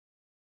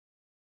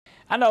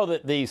I know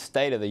that these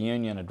State of the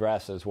Union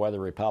addresses, whether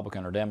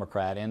Republican or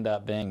Democrat, end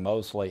up being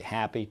mostly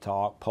happy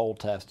talk,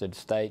 poll-tested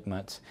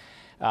statements.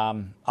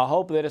 I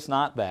hope that it's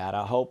not that.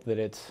 I hope that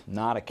it's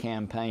not a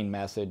campaign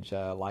message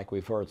like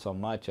we've heard so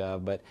much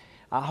of, but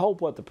I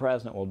hope what the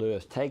President will do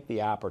is take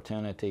the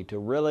opportunity to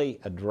really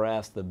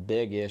address the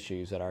big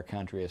issues that our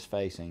country is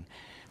facing.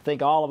 I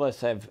think all of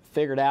us have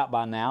figured out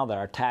by now that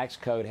our tax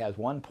code has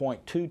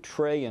 $1.2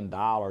 trillion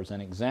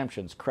in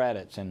exemptions,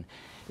 credits, and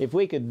if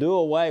we could do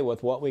away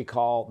with what we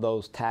call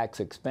those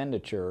tax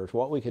expenditures,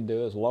 what we could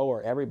do is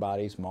lower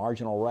everybody's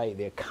marginal rate.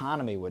 The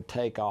economy would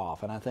take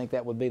off, and I think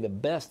that would be the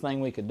best thing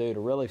we could do to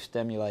really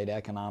stimulate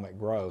economic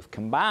growth,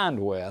 combined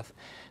with,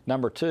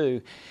 number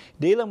two,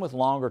 dealing with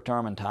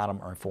longer-term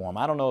entitlement reform.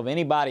 I don't know of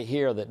anybody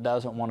here that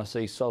doesn't want to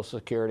see Social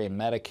Security and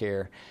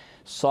Medicare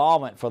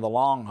solvent for the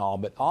long haul,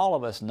 but all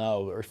of us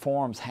know that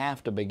reforms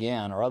have to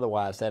begin, or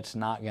otherwise that's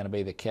not going to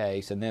be the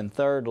case. And then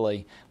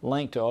thirdly,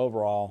 linked to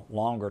overall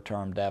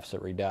longer-term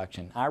deficit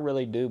reduction. I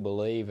really do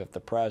believe if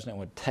the President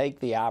would take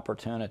the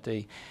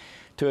opportunity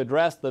to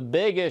address the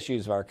big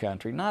issues of our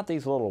country, not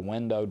these little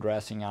window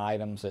dressing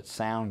items that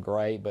sound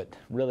great but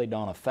really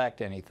don't affect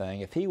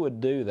anything, if he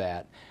would do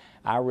that,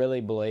 I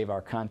really believe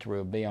our country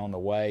would be on the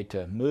way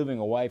to moving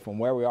away from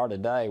where we are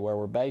today, where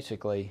we're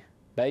basically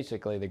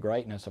the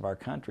greatness of our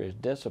country is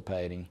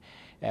dissipating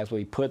as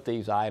we put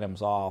these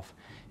items off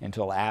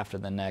until after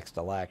the next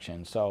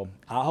election. So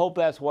I hope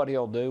that's what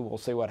he'll do. We'll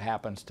see what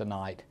happens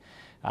tonight.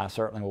 I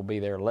certainly will be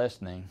there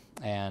listening,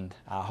 and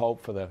I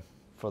hope for the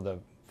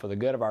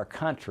good of our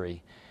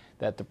country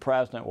that the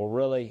President will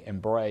really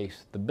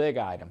embrace the big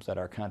items that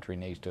our country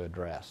needs to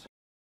address.